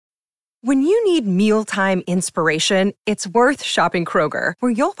When you need mealtime inspiration, it's worth shopping Kroger,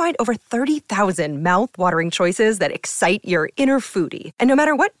 where you'll find over 30,000 mouth-watering choices that excite your inner foodie. And no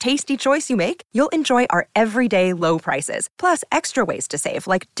matter what tasty choice you make, you'll enjoy our everyday low prices, plus extra ways to save,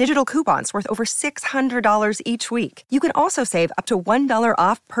 like digital coupons worth over $600 each week. You can also save up to $1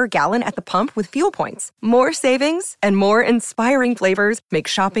 off per gallon at the pump with fuel points. More savings and more inspiring flavors make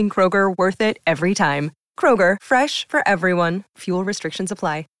shopping Kroger worth it every time. Kroger, fresh for everyone. Fuel restrictions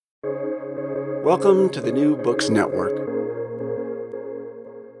apply. Welcome to the New Books Network.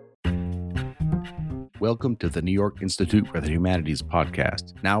 Welcome to the New York Institute for the Humanities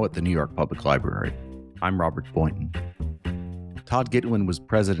podcast, now at the New York Public Library. I'm Robert Boynton. Todd Gitwin was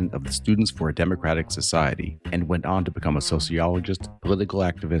president of the Students for a Democratic Society and went on to become a sociologist, political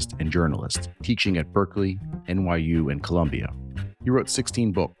activist, and journalist, teaching at Berkeley, NYU, and Columbia. He wrote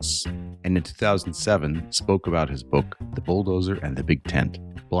 16 books, and in 2007 spoke about his book, The Bulldozer and the Big Tent: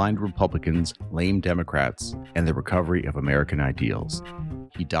 Blind Republicans, Lame Democrats, and the Recovery of American Ideals.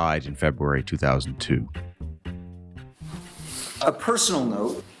 He died in February 2002. A personal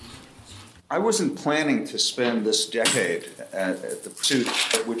note, I wasn't planning to spend this decade at the pursuit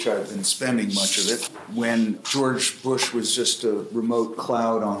at which I've been spending much of it. When George Bush was just a remote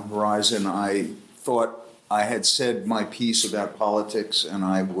cloud on the horizon, I thought I had said my piece about politics and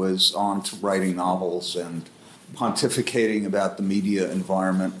I was on to writing novels and pontificating about the media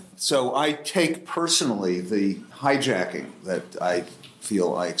environment. So I take personally the hijacking that I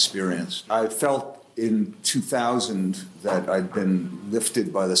feel I experienced. I felt in 2000 that I'd been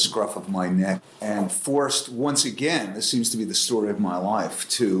lifted by the scruff of my neck and forced once again, this seems to be the story of my life,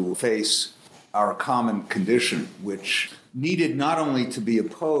 to face our common condition, which needed not only to be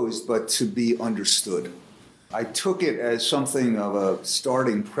opposed, but to be understood. I took it as something of a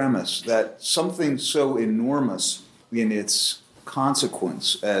starting premise that something so enormous in its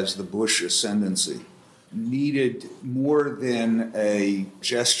consequence as the Bush ascendancy needed more than a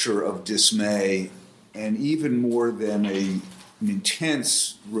gesture of dismay and even more than an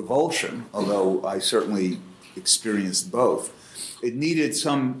intense revulsion, although I certainly experienced both. It needed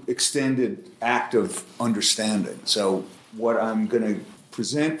some extended act of understanding. So what I'm going to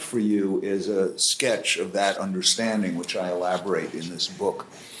present for you is a sketch of that understanding, which I elaborate in this book.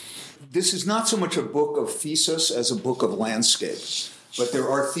 This is not so much a book of thesis as a book of landscape, but there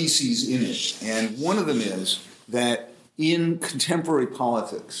are theses in it. And one of them is that in contemporary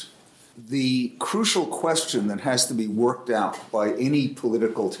politics, the crucial question that has to be worked out by any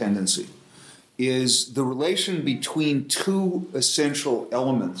political tendency is the relation between two essential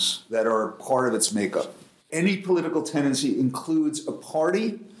elements that are part of its makeup. Any political tendency includes a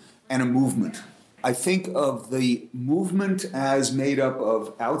party and a movement. I think of the movement as made up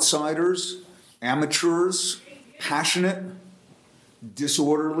of outsiders, amateurs, passionate,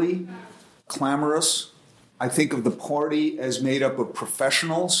 disorderly, clamorous. I think of the party as made up of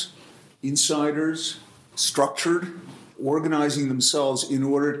professionals, insiders, structured, organizing themselves in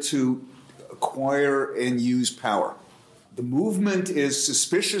order to acquire and use power. The movement is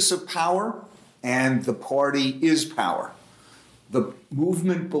suspicious of power, and the party is power. The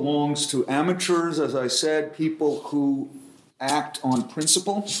movement belongs to amateurs, as I said, people who act on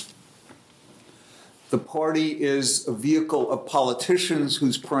principle. The party is a vehicle of politicians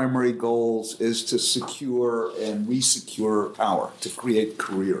whose primary goals is to secure and resecure power, to create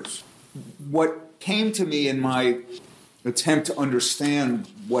careers. What came to me in my attempt to understand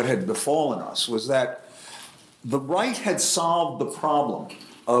what had befallen us was that the right had solved the problem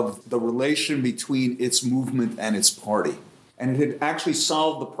of the relation between its movement and its party. And it had actually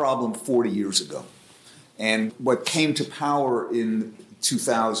solved the problem 40 years ago. And what came to power in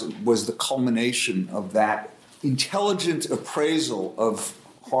 2000 was the culmination of that intelligent appraisal of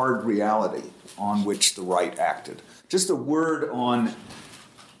hard reality on which the right acted. Just a word on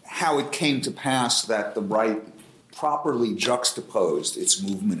how it came to pass that the right properly juxtaposed its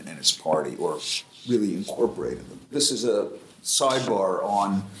movement and its party, or really incorporated them. This is a sidebar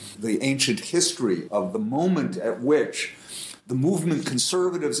on the ancient history of the moment at which the movement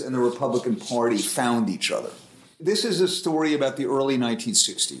conservatives and the Republican Party found each other. This is a story about the early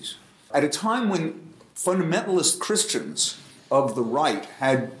 1960s, at a time when fundamentalist Christians of the right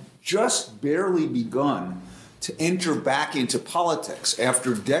had just barely begun to enter back into politics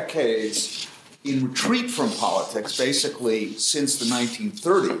after decades in retreat from politics, basically since the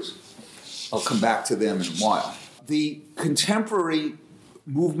 1930s. I'll come back to them in a while. The contemporary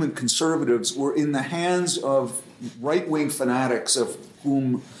movement conservatives were in the hands of right-wing fanatics, of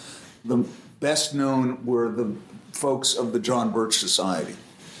whom the best known were the folks of the John Birch Society.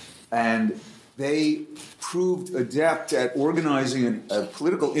 And they proved adept at organizing a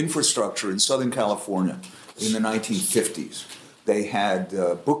political infrastructure in Southern California in the 1950s. They had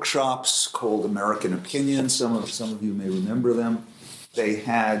bookshops called American Opinion. Some of you may remember them. They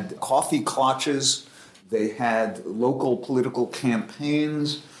had coffee clutches. They had local political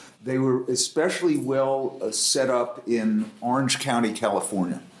campaigns. They were especially well set up in Orange County,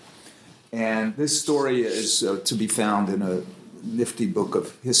 California. And this story is to be found in a nifty book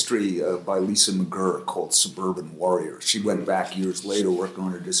of history by Lisa McGurr called Suburban Warrior. She went back years later working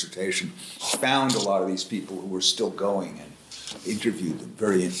on her dissertation, found a lot of these people who were still going and interviewed them.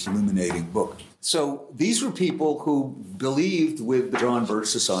 Very illuminating book. So these were people who believed with the John Birch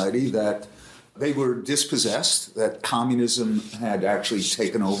Society that they were dispossessed, that communism had actually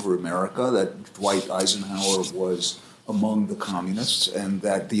taken over America, that Dwight Eisenhower was among the communists, and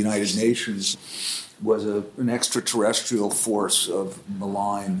that the United Nations was an extraterrestrial force of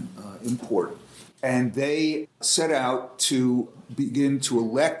malign import. And they set out to begin to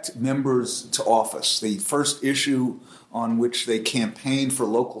elect members to office. The first issue on which they campaigned for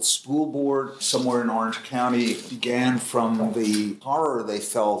local school board somewhere in Orange County began from the horror they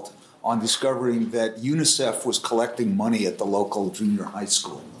felt on discovering that UNICEF was collecting money at the local junior high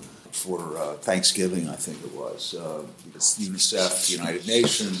school for Thanksgiving, I think it was, because UNICEF, the United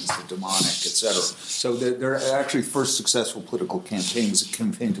Nations, the demonic, etc. So their actually first successful political campaign was a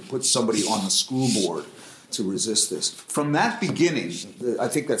campaign to put somebody on the school board to resist this. From that beginning, I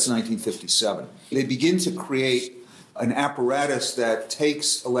think that's 1957, they begin to create an apparatus that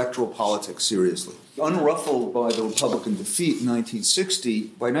takes electoral politics seriously. Unruffled by the Republican defeat in 1960,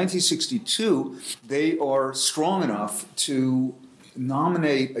 by 1962, they are strong enough to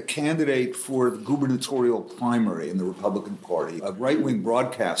nominate a candidate for the gubernatorial primary in the Republican Party, a right-wing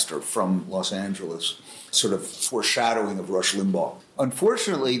broadcaster from Los Angeles, sort of foreshadowing of Rush Limbaugh.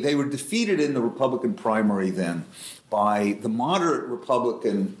 Unfortunately, they were defeated in the Republican primary then by the moderate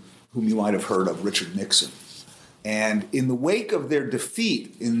Republican whom you might have heard of, Richard Nixon. And in the wake of their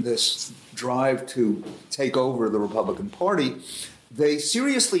defeat in this drive to take over the Republican Party, they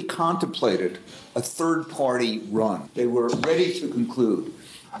seriously contemplated a third-party run. They were ready to conclude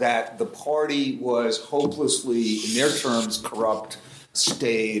that the party was hopelessly, in their terms, corrupt,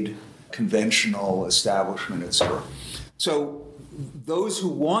 staid, conventional establishment, etc. So those who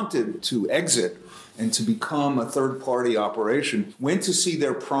wanted to exit and to become a third-party operation went to see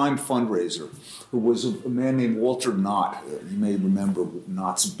their prime fundraiser, who was a man named Walter Knott. You may remember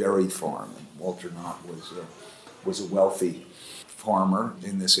Knott's Berry Farm. And Walter Knott was a wealthy farmer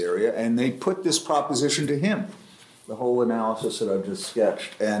in this area, and they put this proposition to him, the whole analysis that I've just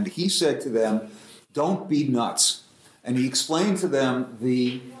sketched. And he said to them, don't be nuts. And he explained to them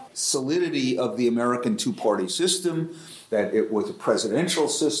the solidity of the American two-party system, that it was a presidential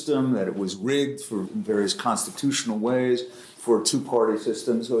system, that it was rigged for various constitutional ways for a two-party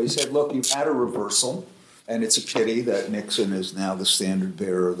system. So he said, look, you've had a reversal, and it's a pity that Nixon is now the standard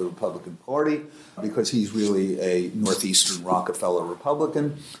bearer of the Republican Party because he's really a Northeastern Rockefeller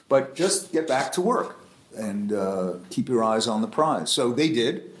Republican, but just get back to work and keep your eyes on the prize. So they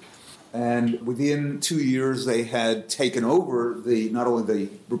did. And within 2 years, they had taken over not only the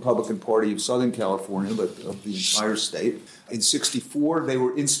Republican Party of Southern California, but of the entire state. In 1964, they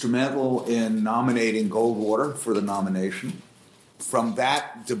were instrumental in nominating Goldwater for the nomination. From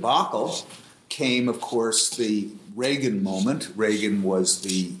that debacle came, of course, the Reagan moment. Reagan was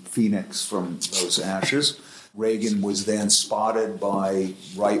the phoenix from those ashes. Reagan was then spotted by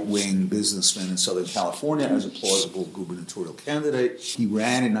right-wing businessmen in Southern California as a plausible gubernatorial candidate. He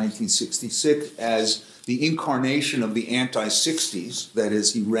ran in 1966 as the incarnation of the anti-60s. That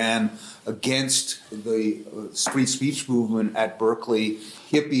is, he ran against the free speech movement at Berkeley,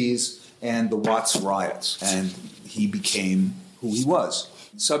 hippies, and the Watts riots. And he became who he was.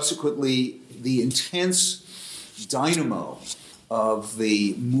 Subsequently, the intense dynamo of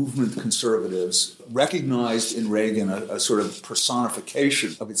the movement conservatives recognized in Reagan a sort of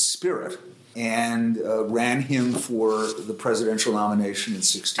personification of its spirit and ran him for the presidential nomination in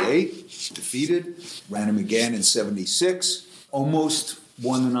 1968, defeated, ran him again in 1976, almost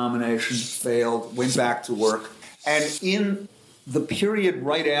won the nomination, failed, went back to work. And in the period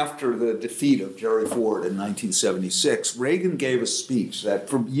right after the defeat of Jerry Ford in 1976, Reagan gave a speech that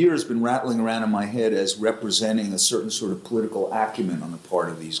for years has been rattling around in my head as representing a certain sort of political acumen on the part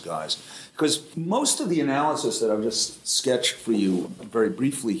of these guys. Because most of the analysis that I've just sketched for you very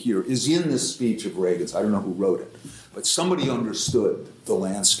briefly here is in this speech of Reagan's. I don't know who wrote it, but somebody understood the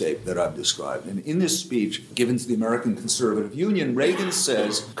landscape that I've described. And in this speech given to the American Conservative Union, Reagan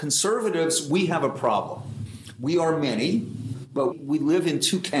says, conservatives, we have a problem. We are many, but we live in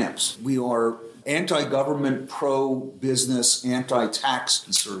two camps. We are anti-government, pro-business, anti-tax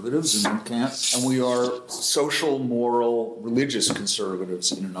conservatives in one camp, and we are social, moral, religious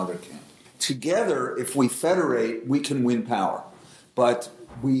conservatives in another camp. Together, if we federate, we can win power. But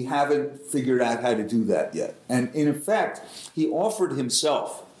we haven't figured out how to do that yet. And in effect, he offered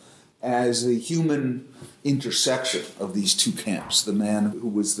himself as the human intersection of these two camps, the man who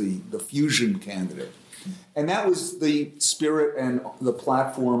was the fusion candidate. And that was the spirit and the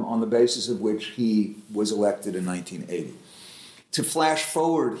platform on the basis of which he was elected in 1980. To flash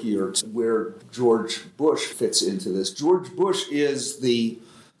forward here to where George Bush fits into this, George Bush is the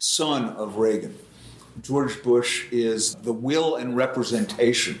son of Reagan. George Bush is the will and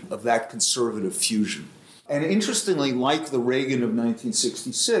representation of that conservative fusion. And interestingly, like the Reagan of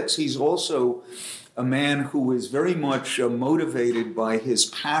 1966, he's also a man who is very much motivated by his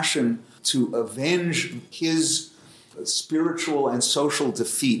passion to avenge his spiritual and social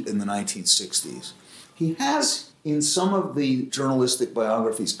defeat in the 1960s. He has, in some of the journalistic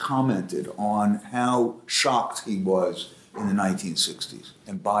biographies, commented on how shocked he was in the 1960s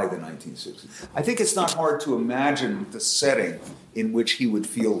and by the 1960s. I think it's not hard to imagine the setting in which he would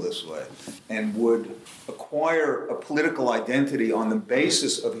feel this way and would acquire a political identity on the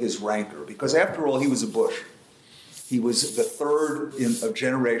basis of his rancor, because after all, he was a Bush. He was the third in a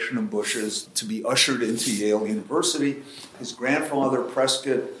generation of Bushes to be ushered into Yale University. His grandfather,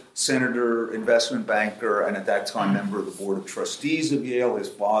 Prescott, senator, investment banker, and at that time member of the board of trustees of Yale. His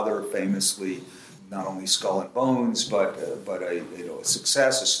father, famously not only Skull and Bones, but a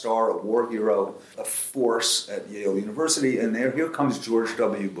success, a star, a war hero, a force at Yale University. And here comes George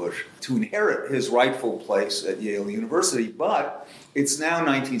W. Bush to inherit his rightful place at Yale University. But it's now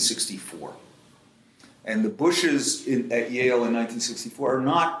 1964. And the Bushes at Yale in 1964 are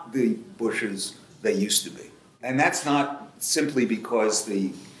not the Bushes they used to be. And that's not simply because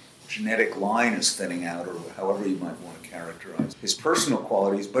the genetic line is thinning out, or however you might want to characterize his personal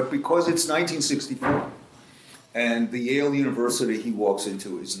qualities, but because it's 1964. And the Yale University he walks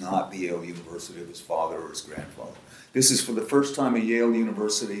into is not the Yale University of his father or his grandfather. This is for the first time a Yale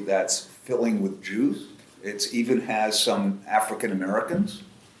University that's filling with Jews. It even has some African Americans.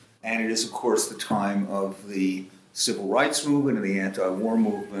 And it is, of course, the time of the civil rights movement and the anti-war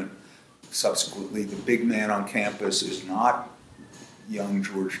movement. Subsequently, the big man on campus is not young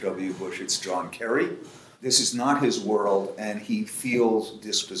George W. Bush, it's John Kerry. This is not his world, and he feels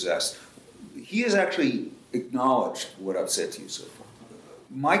dispossessed. He has actually acknowledged what I've said to you so far.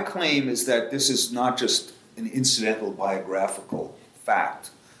 My claim is that this is not just an incidental biographical fact,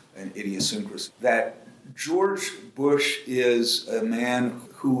 an idiosyncrasy, that George Bush is a man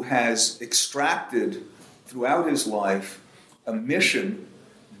who has extracted throughout his life a mission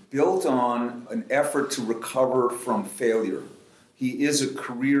built on an effort to recover from failure. He is a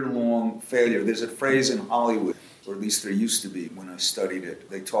career-long failure. There's a phrase in Hollywood, or at least there used to be when I studied it.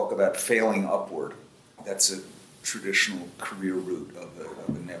 They talk about failing upward. That's a traditional career route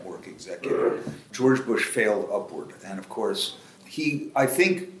of a network executive. George Bush failed upward. And of course, he, I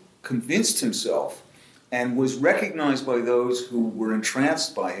think, convinced himself and was recognized by those who were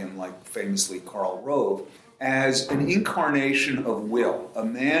entranced by him, like famously Karl Rove, as an incarnation of will, a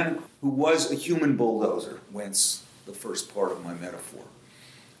man who was a human bulldozer, whence the first part of my metaphor.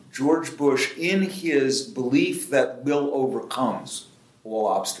 George Bush, in his belief that will overcomes all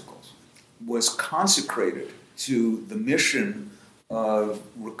obstacles, was consecrated to the mission of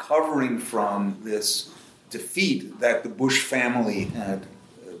recovering from this defeat that the Bush family had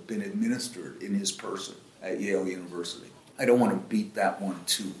been administered in his person at Yale University. I don't want to beat that one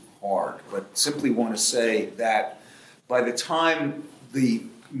too hard, but simply want to say that by the time the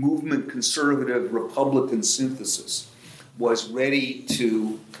movement conservative Republican synthesis was ready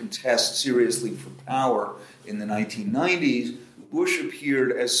to contest seriously for power in the 1990s, Bush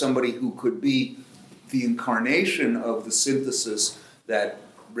appeared as somebody who could be the incarnation of the synthesis that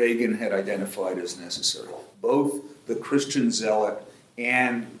Reagan had identified as necessary, both the Christian zealot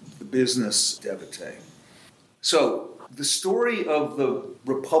and the business devotee. So the story of the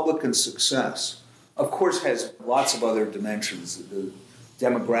Republican success, of course, has lots of other dimensions. The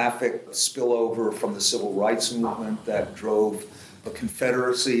demographic spillover from the civil rights movement that drove the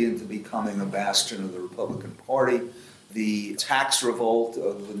Confederacy into becoming a bastion of the Republican Party, the tax revolt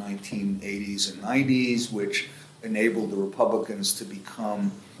of the 1980s and 90s, which enabled the Republicans to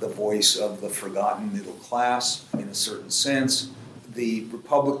become the voice of the forgotten middle class in a certain sense, the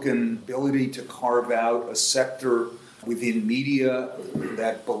Republican ability to carve out a sector within media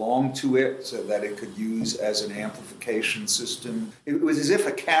that belonged to it so that it could use as an amplification system. It was as if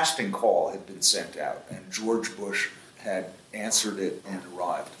a casting call had been sent out, and George Bush had answered it and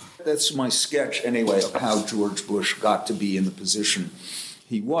arrived. That's my sketch, anyway, of how George Bush got to be in the position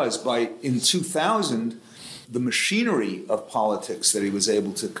he was. In 2000, the machinery of politics that he was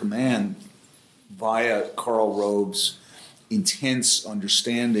able to command via Karl Rove's intense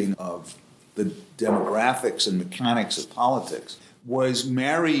understanding of the demographics and mechanics of politics was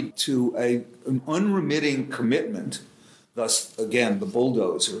married to an unremitting commitment, thus, again, the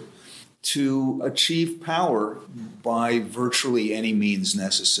bulldozer, to achieve power by virtually any means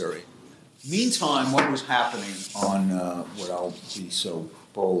necessary. Meantime, what was happening on what I'll be so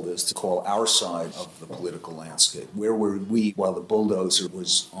bold as to call our side of the political landscape? Where were we while the bulldozer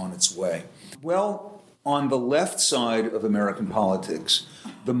was on its way? Well, on the left side of American politics,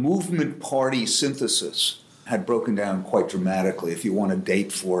 the movement party synthesis had broken down quite dramatically. If you want a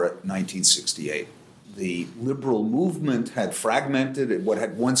date for it, 1968. The liberal movement had fragmented. What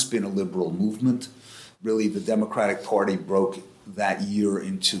had once been a liberal movement, really the Democratic Party broke that year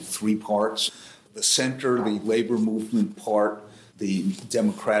into three parts. The center, the labor movement part, the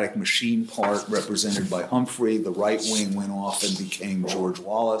Democratic machine part represented by Humphrey. The right wing went off and became George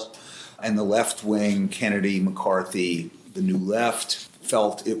Wallace. And the left wing, Kennedy, McCarthy, the New Left,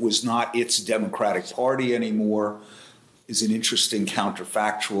 felt it was not its Democratic Party anymore. Is an interesting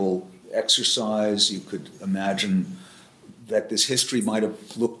counterfactual exercise. You could imagine that this history might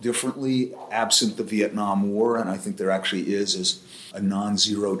have looked differently absent the Vietnam War, and I think there actually is a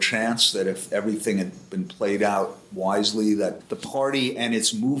non-zero chance that if everything had been played out wisely, that the party and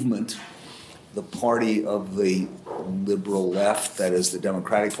its movement, the party of the liberal left, that is the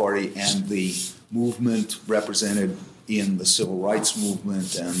Democratic Party, and the movement represented in the civil rights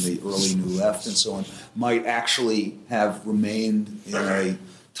movement and the early New Left and so on, might actually have remained in a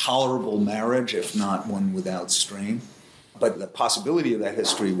tolerable marriage, if not one without strain. But the possibility of that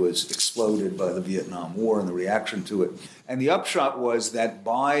history was exploded by the Vietnam War and the reaction to it. And the upshot was that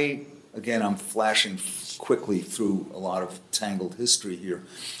again, I'm flashing quickly through a lot of tangled history here,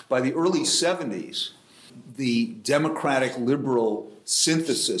 by the early 70s, the Democratic liberal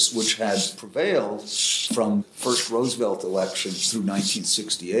synthesis which had prevailed from first Roosevelt election through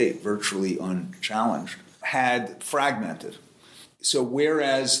 1968, virtually unchallenged, had fragmented. So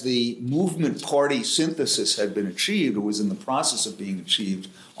whereas the movement party synthesis had been achieved, or was in the process of being achieved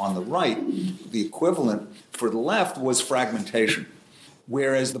on the right, the equivalent for the left was fragmentation.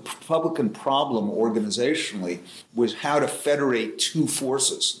 Whereas the Republican problem organizationally was how to federate two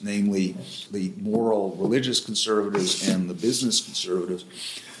forces, namely the moral religious conservatives and the business conservatives.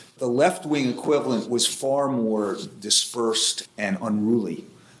 The left-wing equivalent was far more dispersed and unruly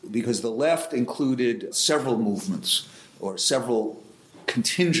because the left included several movements or several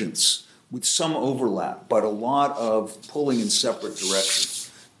contingents with some overlap, but a lot of pulling in separate directions.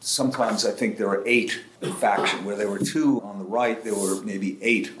 Sometimes I think there are 8 factions. Where there were 2 on the right, there were maybe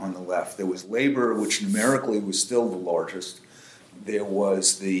 8 on the left. There was labor, which numerically was still the largest. There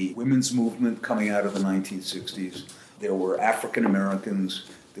was the women's movement coming out of the 1960s. There were African Americans.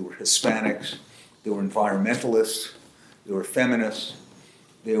 There were Hispanics. There were environmentalists. There were feminists.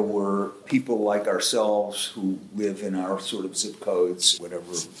 There were people like ourselves who live in our sort of zip codes,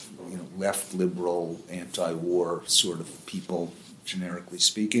 whatever, left liberal, anti-war sort of people, generically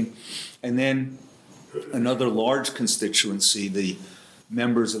speaking. And then another large constituency, the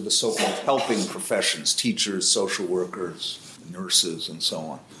members of the so-called helping professions, teachers, social workers, nurses, and so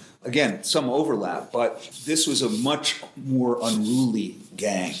on. Again, some overlap, but this was a much more unruly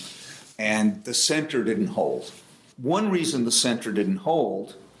gang, and the center didn't hold. One reason the center didn't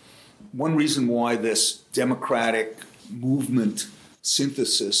hold, one reason why this democratic movement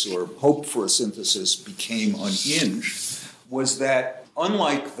synthesis or hope for a synthesis became unhinged was that,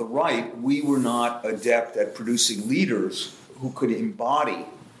 unlike the right, we were not adept at producing leaders who could embody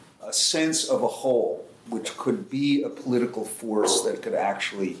a sense of a whole, which could be a political force that could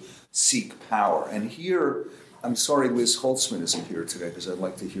actually seek power. And here, I'm sorry Liz Holtzman isn't here today because I'd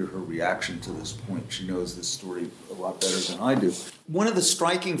like to hear her reaction to this point. She knows this story a lot better than I do. One of the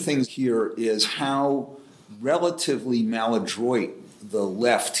striking things here is how relatively maladroit the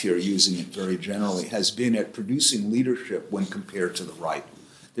left here, using it very generally, has been at producing leadership when compared to the right.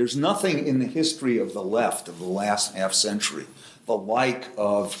 There's nothing in the history of the left of the last half century the like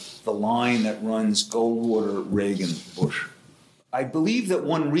of the line that runs Goldwater, Reagan, Bush. I believe that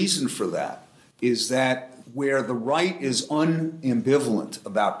one reason for that is that where the right is unambivalent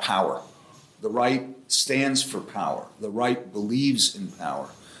about power, the right stands for power, the right believes in power,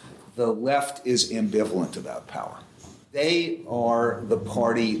 the left is ambivalent about power. They are the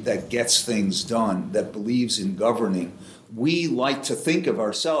party that gets things done, that believes in governing we like to think of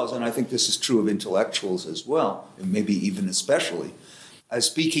ourselves, and I think this is true of intellectuals as well, and maybe even especially, as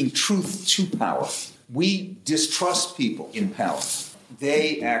speaking truth to power. We distrust people in power.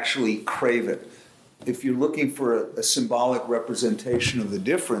 They actually crave it. If you're looking for a symbolic representation of the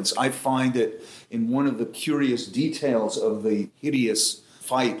difference, I find it in one of the curious details of the hideous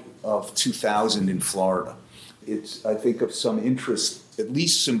fight of 2000 in Florida. It's, I think, of some interest, at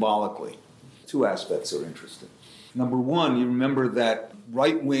least symbolically. Two aspects are interesting. Number one, you remember that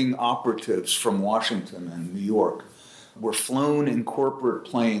right-wing operatives from Washington and New York were flown in corporate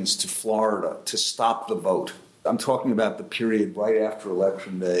planes to Florida to stop the vote. I'm talking about the period right after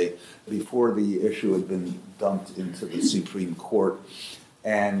Election Day, before the issue had been dumped into the Supreme Court.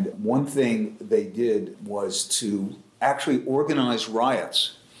 And one thing they did was to actually organize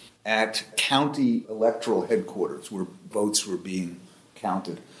riots at county electoral headquarters where votes were being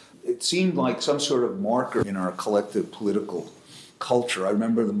counted. It seemed like some sort of marker in our collective political culture. I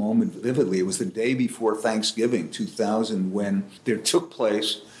remember the moment vividly. It was the day before Thanksgiving, 2000, when there took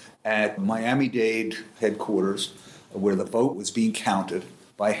place at Miami-Dade headquarters, where the vote was being counted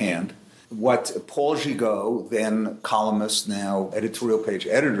by hand, what Paul Gigot, then columnist, now editorial page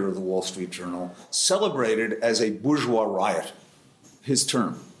editor of the Wall Street Journal, celebrated as a bourgeois riot, his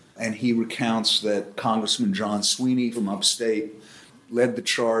term. And he recounts that Congressman John Sweeney from upstate led the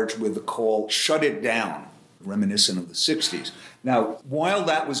charge with the call, "Shut it down," reminiscent of the 60s. Now, while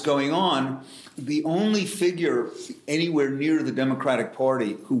that was going on, the only figure anywhere near the Democratic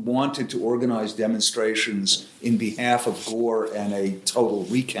Party who wanted to organize demonstrations in behalf of Gore and a total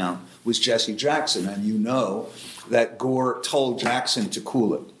recount was Jesse Jackson. And you know that Gore told Jackson to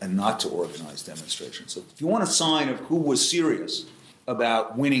cool it and not to organize demonstrations. So if you want a sign of who was serious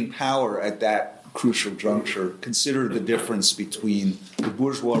about winning power at that crucial juncture, consider the difference between the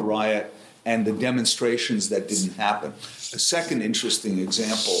bourgeois riot and the demonstrations that didn't happen. A second interesting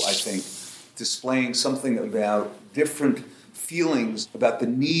example, I think, displaying something about different feelings about the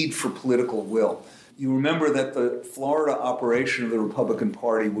need for political will. You remember that the Florida operation of the Republican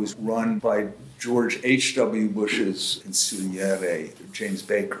Party was run by George H.W. Bush's consigliere, James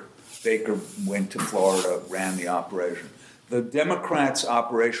Baker. Baker went to Florida, ran the operation. The Democrats'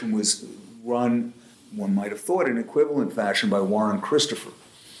 operation was run, one might have thought, in equivalent fashion by Warren Christopher,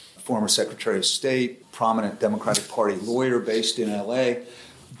 former Secretary of State, prominent Democratic Party lawyer based in L.A.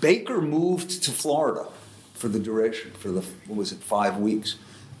 Baker moved to Florida for the duration, for the, 5 weeks.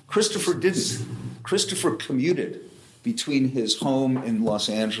 Christopher didn't. Christopher commuted between his home in Los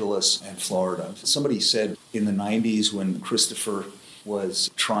Angeles and Florida. Somebody said in the 90s when Christopher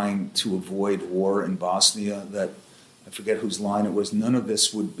was trying to avoid war in Bosnia that, I forget whose line it was, none of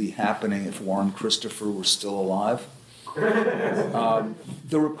this would be happening if Warren Christopher were still alive.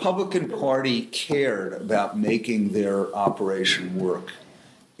 The Republican Party cared about making their operation work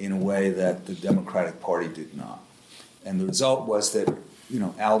in a way that the Democratic Party did not. And the result was that,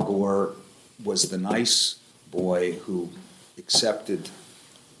 Al Gore was the nice boy who accepted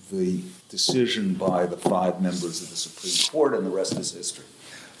the decision by the 5 members of the Supreme Court, and the rest is history.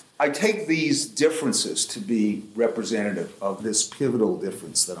 I take these differences to be representative of this pivotal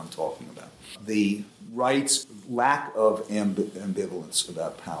difference that I'm talking about. The right's lack of ambivalence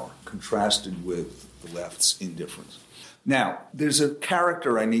about power, contrasted with the left's indifference. Now, there's a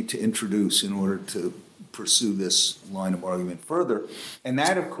character I need to introduce in order to pursue this line of argument further, and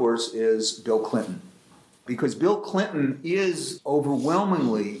that, of course, is Bill Clinton. Because Bill Clinton is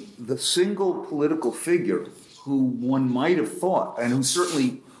overwhelmingly the single political figure who one might have thought, and who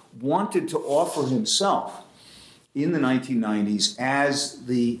certainly wanted to offer himself in the 1990s as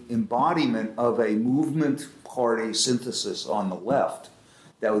the embodiment of a movement party synthesis on the left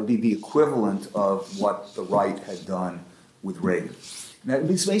that would be the equivalent of what the right had done with Reagan. Now,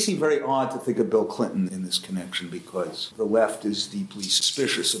 this may seem very odd to think of Bill Clinton in this connection because the left is deeply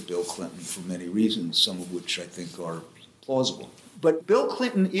suspicious of Bill Clinton for many reasons, some of which I think are plausible. But Bill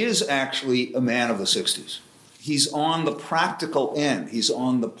Clinton is actually a man of the 60s. He's on the practical end. He's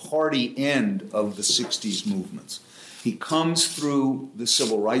on the party end of the 60s movements. He comes through the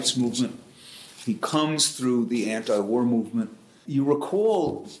civil rights movement. He comes through the anti-war movement. You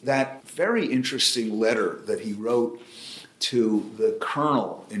recall that very interesting letter that he wrote to the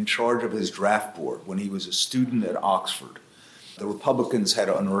colonel in charge of his draft board when he was a student at Oxford. The Republicans had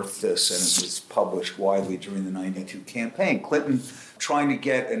unearthed this, and it was published widely during the 92 campaign. Clinton, trying to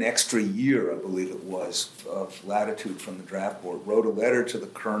get an extra year, I believe it was, of latitude from the draft board, wrote a letter to the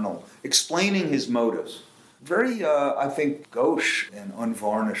colonel explaining his motives very, I think, gauche and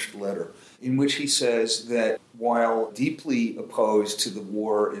unvarnished letter in which he says that while deeply opposed to the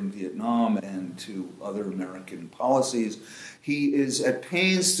war in Vietnam and to other American policies, he is at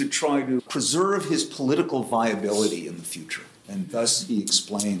pains to try to preserve his political viability in the future. And thus he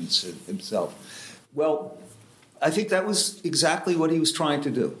explains himself. Well, I think that was exactly what he was trying to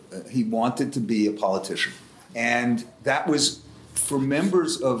do. He wanted to be a politician. And that was, for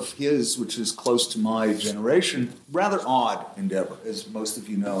members of his, which is close to my generation, rather odd endeavor. As most of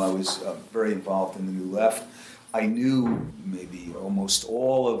you know, I was very involved in the New Left. I knew maybe almost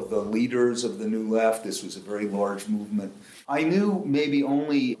all of the leaders of the New Left. This was a very large movement. I knew maybe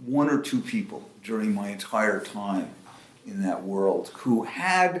only one or two people during my entire time in that world who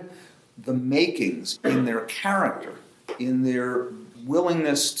had the makings in their character, in their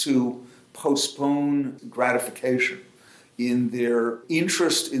willingness to postpone gratification, in their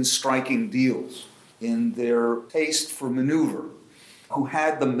interest in striking deals, in their taste for maneuver, who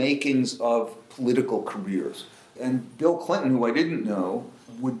had the makings of political careers. And Bill Clinton, who I didn't know,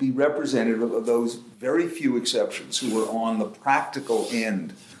 would be representative of those very few exceptions who were on the practical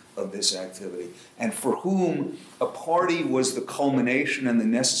end of this activity, and for whom a party was the culmination and the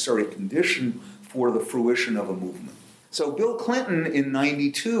necessary condition for the fruition of a movement. So Bill Clinton in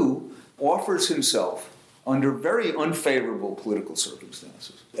 '92 offers himself under very unfavorable political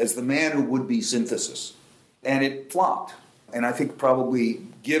circumstances as the man who would be synthesis. And it flopped. And I think probably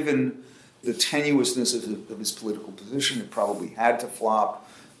given the tenuousness of his political position, it probably had to flop.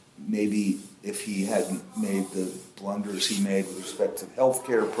 Maybe if he hadn't made the blunders he made with respect to the health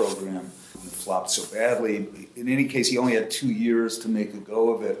care program, it flopped so badly. In any case, he only had 2 years to make a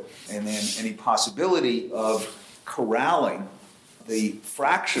go of it. And then any possibility of corralling the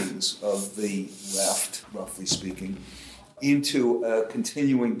fractions of the left, roughly speaking, into a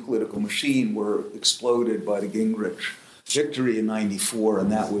continuing political machine were exploded by the Gingrich victory in '94,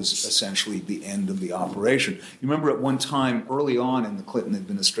 and that was essentially the end of the operation. You remember at one time, early on in the Clinton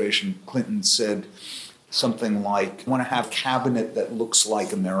administration, Clinton said something like, "I want to have a cabinet that looks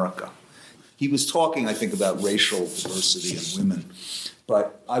like America." He was talking, I think, about racial diversity and women,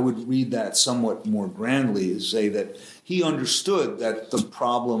 but I would read that somewhat more grandly as say that he understood that the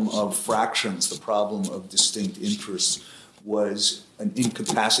problem of fractions, the problem of distinct interests, was an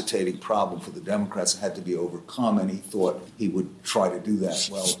incapacitating problem for the Democrats that had to be overcome, and he thought he would try to do that.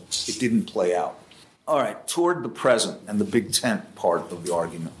 Well, it didn't play out. All right, toward the present and the big tent part of the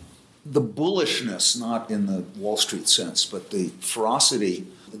argument. The bullishness, not in the Wall Street sense, but the ferocity,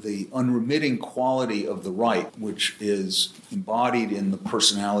 the unremitting quality of the right, which is embodied in the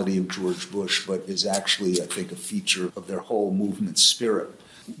personality of George Bush, but is actually, I think, a feature of their whole movement spirit.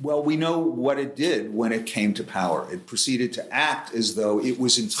 Well, we know what it did when it came to power. It proceeded to act as though it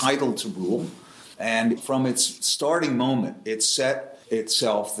was entitled to rule. And from its starting moment, it set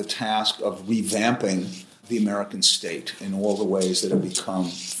itself the task of revamping the American state in all the ways that have become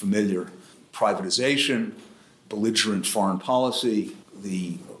familiar. Privatization, belligerent foreign policy,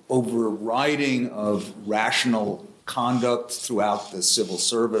 the overriding of rational conduct throughout the civil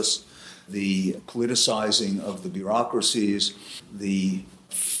service, the politicizing of the bureaucracies, the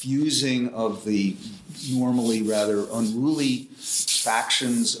fusing of the normally rather unruly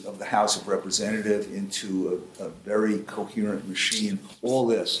factions of the House of Representatives into a very coherent machine, all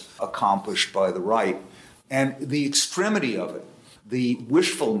this accomplished by the right. And the extremity of it, the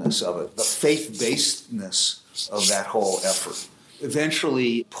wishfulness of it, the faith-basedness of that whole effort,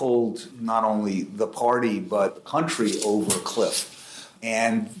 eventually pulled not only the party but the country over a cliff.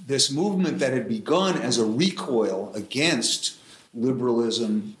 And this movement that had begun as a recoil against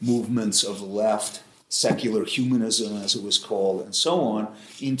liberalism, movements of the left, secular humanism, as it was called, and so on,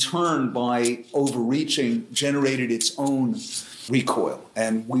 in turn, by overreaching, generated its own recoil.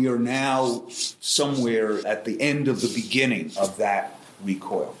 And we are now somewhere at the end of the beginning of that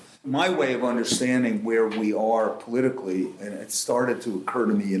recoil. My way of understanding where we are politically, and it started to occur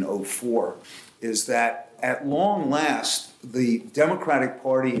to me in '04, is that at long last, the Democratic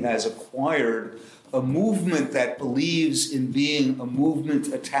Party has acquired a movement that believes in being a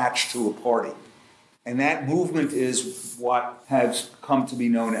movement attached to a party. And that movement is what has come to be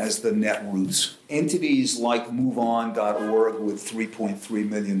known as the Netroots. Entities like MoveOn.org with 3.3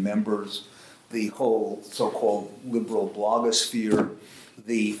 million members, the whole so-called liberal blogosphere,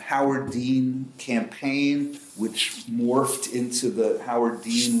 the Howard Dean campaign, which morphed into the Howard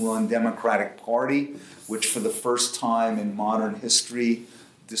Dean-run Democratic Party, which for the first time in modern history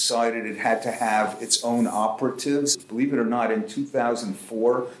decided it had to have its own operatives. Believe it or not, in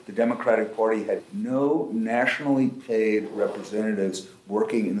 2004, the Democratic Party had no nationally paid representatives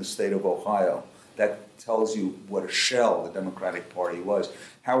working in the state of Ohio. that tells you what a shell the Democratic Party was.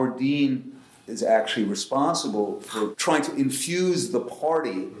 Howard Dean is actually responsible for trying to infuse the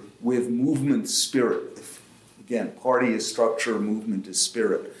party with movement spirit. Again, party is structure, movement is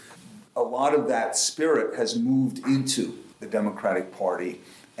spirit. A lot of that spirit has moved into the Democratic Party,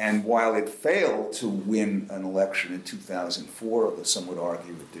 and while it failed to win an election in 2004, although some would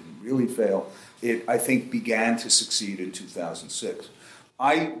argue it didn't really fail, it, I think, began to succeed in 2006.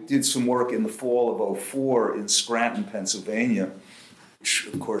 I did some work in the fall of 2004 in Scranton, Pennsylvania, which,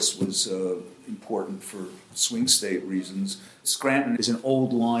 of course, was important for swing state reasons. Scranton is an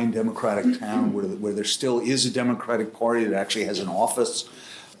old line Democratic town where there still is a Democratic Party that actually has an office,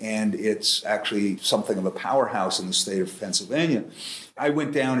 and it's actually something of a powerhouse in the state of Pennsylvania. I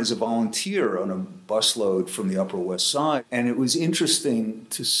went down as a volunteer on a busload from the Upper West Side, and it was interesting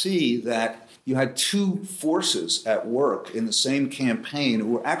to see that you had two forces at work in the same campaign who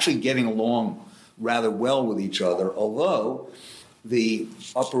were actually getting along rather well with each other, although the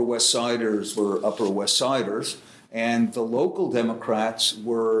Upper West Siders were Upper West Siders, and the local Democrats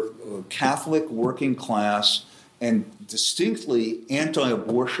were Catholic, working class, and distinctly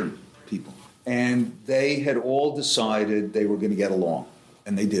anti-abortion people. And they had all decided they were going to get along,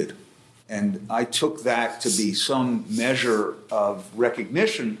 and they did. And I took that to be some measure of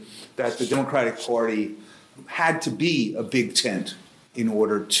recognition that the Democratic Party had to be a big tent in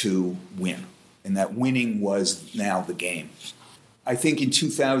order to win, and that winning was now the game. I think in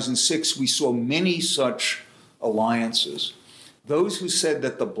 2006 we saw many such alliances. Those who said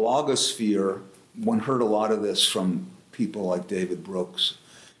that the blogosphere, one heard a lot of this from people like David Brooks,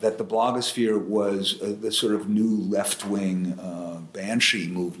 that the blogosphere was the sort of new left-wing banshee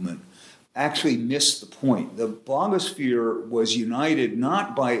movement, actually missed the point. The blogosphere was united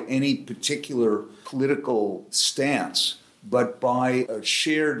not by any particular political stance, but by a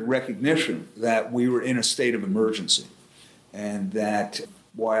shared recognition that we were in a state of emergency, and that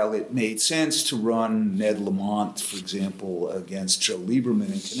while it made sense to run Ned Lamont, for example, against Joe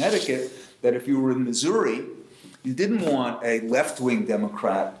Lieberman in Connecticut, that if you were in Missouri, you didn't want a left-wing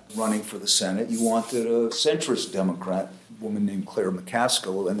Democrat running for the Senate. You wanted a centrist Democrat, a woman named Claire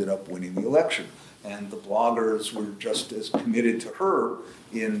McCaskill, who ended up winning the election. And the bloggers were just as committed to her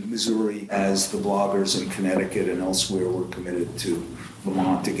in Missouri as the bloggers in Connecticut and elsewhere were committed to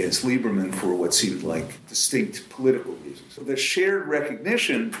Lamont against Lieberman for what seemed like distinct political reasons. So the shared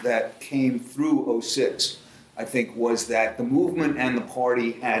recognition that came through 2006, I think, was that the movement and the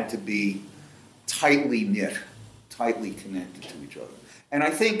party had to be tightly knit, tightly connected to each other. And I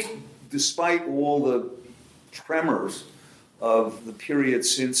think despite all the tremors of the period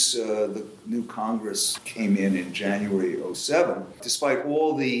since the new Congress came in January 2007, despite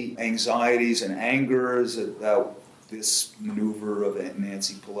all the anxieties and angers about this maneuver of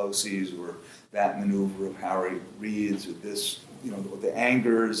Nancy Pelosi's or that maneuver of Harry Reid's or this, the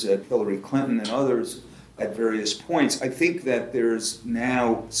angers at Hillary Clinton and others at various points, I think that there's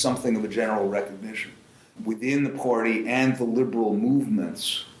now something of a general recognition within the party and the liberal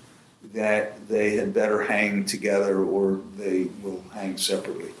movements that they had better hang together or they will hang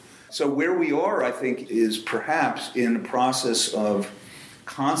separately. So where we are, I think, is perhaps in the process of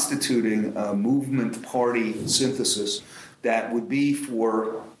constituting a movement party synthesis that would be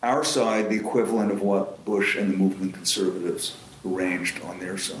for our side the equivalent of what Bush and the movement conservatives arranged on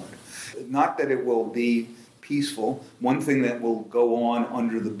their side. Not that it will be peaceful. One thing that will go on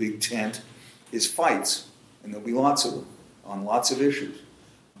under the big tent is fights, and there'll be lots of them on lots of issues.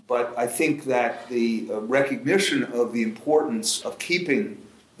 But I think that the recognition of the importance of keeping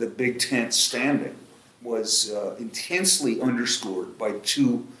the big tent standing was intensely underscored by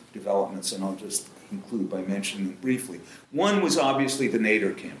two developments, and I'll just conclude by mentioning them briefly. One was obviously the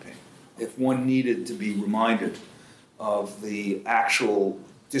Nader campaign. If one needed to be reminded of the actual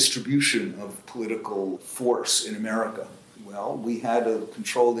distribution of political force in America, well, we had a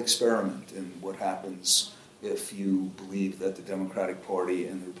controlled experiment in what happens if you believe that the Democratic Party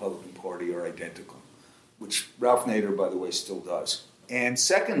and the Republican Party are identical, which Ralph Nader, by the way, still does. And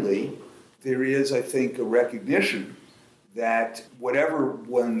secondly, there is, I think, a recognition that whatever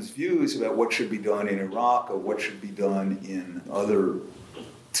one's views about what should be done in Iraq or what should be done in other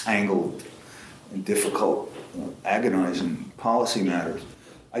tangled and difficult, agonizing policy matters,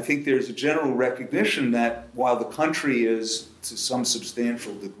 I think there's a general recognition that while the country is, to some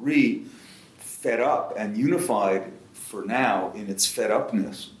substantial degree, fed up and unified for now in its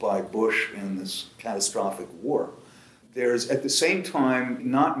fed-upness by Bush and this catastrophic war, there's at the same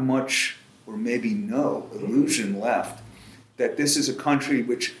time not much or maybe no illusion left that this is a country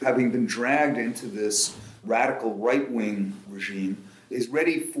which, having been dragged into this radical right-wing regime, is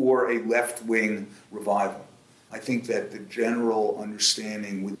ready for a left-wing revival. I think that the general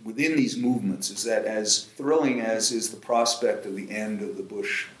understanding within these movements is that, as thrilling as is the prospect of the end of the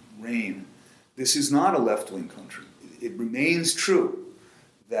Bush reign, this is not a left-wing country. It remains true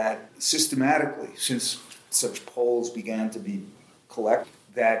that systematically, since such polls began to be collected,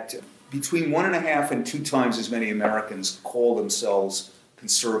 that between 1.5 and 2 times as many Americans call themselves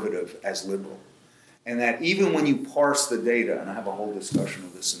conservative as liberal. And that even when you parse the data, and I have a whole discussion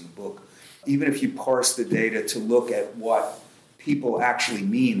of this in the book, even if you parse the data to look at what people actually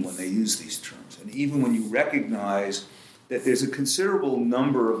mean when they use these terms, and even when you recognize that there's a considerable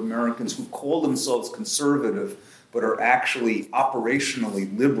number of Americans who call themselves conservative but are actually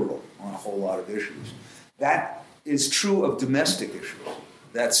operationally liberal on a whole lot of issues, that is true of domestic issues.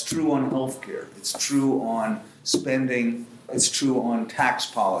 That's true on healthcare. It's true on spending. It's true on tax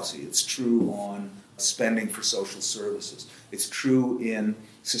policy. It's true on spending for social services. It's true in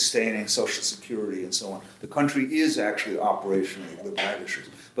sustaining Social Security and so on. The country is actually operationally liberal on issues.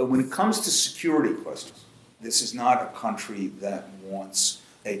 But when it comes to security questions, this is not a country that wants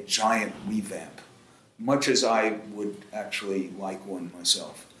a giant revamp, much as I would actually like one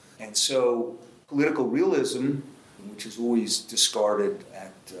myself. And so political realism, which is always discarded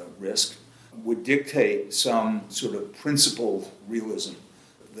at risk, would dictate some sort of principled realism.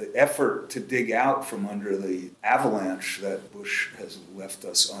 The effort to dig out from under the avalanche that Bush has left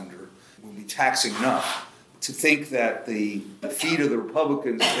us under will be taxing enough. To think that the defeat of the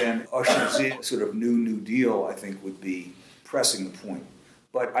Republicans then ushers in sort of New Deal, I think, would be pressing the point.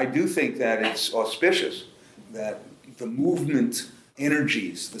 But I do think that it's auspicious that the movement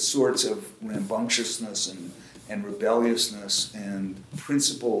energies, the sorts of rambunctiousness and rebelliousness and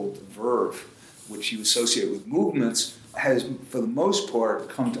principled verve which you associate with movements, has, for the most part,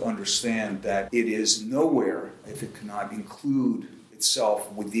 come to understand that it is nowhere if it cannot include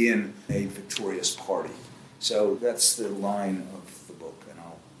itself within a victorious party. So that's the line of the book, and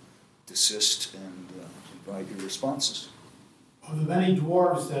I'll desist and invite your responses. Of the many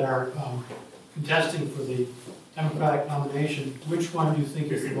dwarves that are contesting for the Democratic nomination, which one do you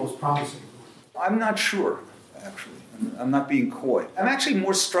think is the most promising? I'm not sure, actually. I'm not being coy. I'm actually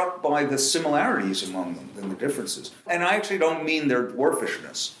more struck by the similarities among them than the differences. And I actually don't mean their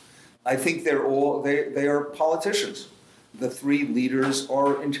dwarfishness. I think they are politicians. The 3 leaders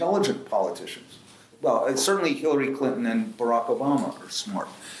are intelligent politicians. Well, certainly Hillary Clinton and Barack Obama are smart.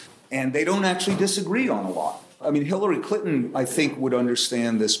 And they don't actually disagree on a lot. I mean, Hillary Clinton, I think, would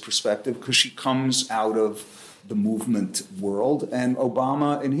understand this perspective because she comes out of the movement world, and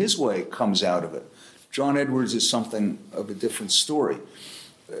Obama, in his way, comes out of it. John Edwards is something of a different story.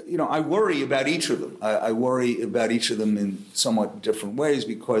 I worry about each of them. I worry about each of them in somewhat different ways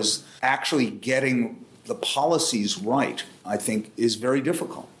because actually getting the policies right, I think, is very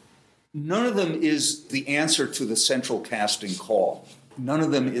difficult. None of them is the answer to the central casting call. None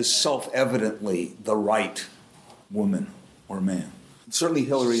of them is self-evidently the right woman or man. Certainly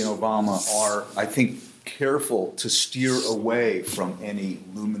Hillary and Obama are, I think, careful to steer away from any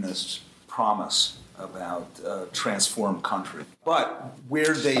luminous promise about transformed country. But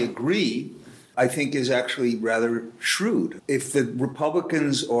where they agree, I think, is actually rather shrewd. If the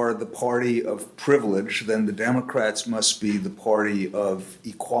Republicans are the party of privilege, then the Democrats must be the party of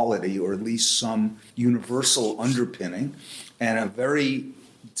equality, or at least some universal underpinning, and a very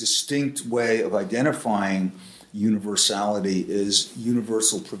distinct way of identifying universality is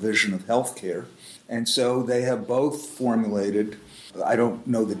universal provision of health care. And so they have both formulated, I don't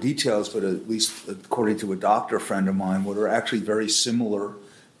know the details, but at least according to a doctor friend of mine, what are actually very similar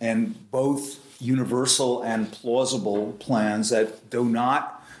and both universal and plausible plans that do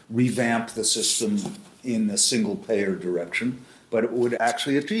not revamp the system in a single-payer direction, but it would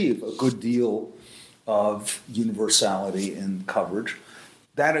actually achieve a good deal of universality in coverage.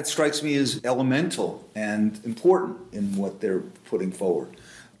 That, it strikes me, as elemental and important in what they're putting forward.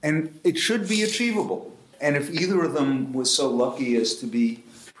 And it should be achievable. And if either of them was so lucky as to be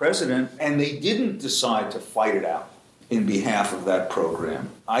president and they didn't decide to fight it out in behalf of that program,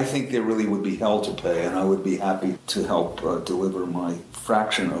 I think there really would be hell to pay, and I would be happy to help deliver my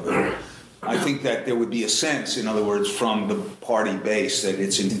fraction of it. I think that there would be a sense, in other words, from the party base that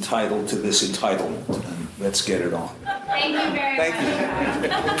it's entitled to this entitlement, and let's get it on. Thank you very much.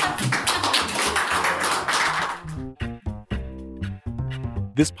 Thank you.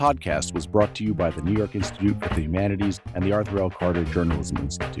 This podcast was brought to you by the New York Institute for the Humanities and the Arthur L. Carter Journalism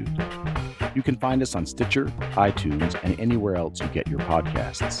Institute. You can find us on Stitcher, iTunes, and anywhere else you get your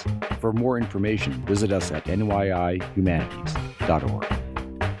podcasts. For more information, visit us at nyihumanities.org.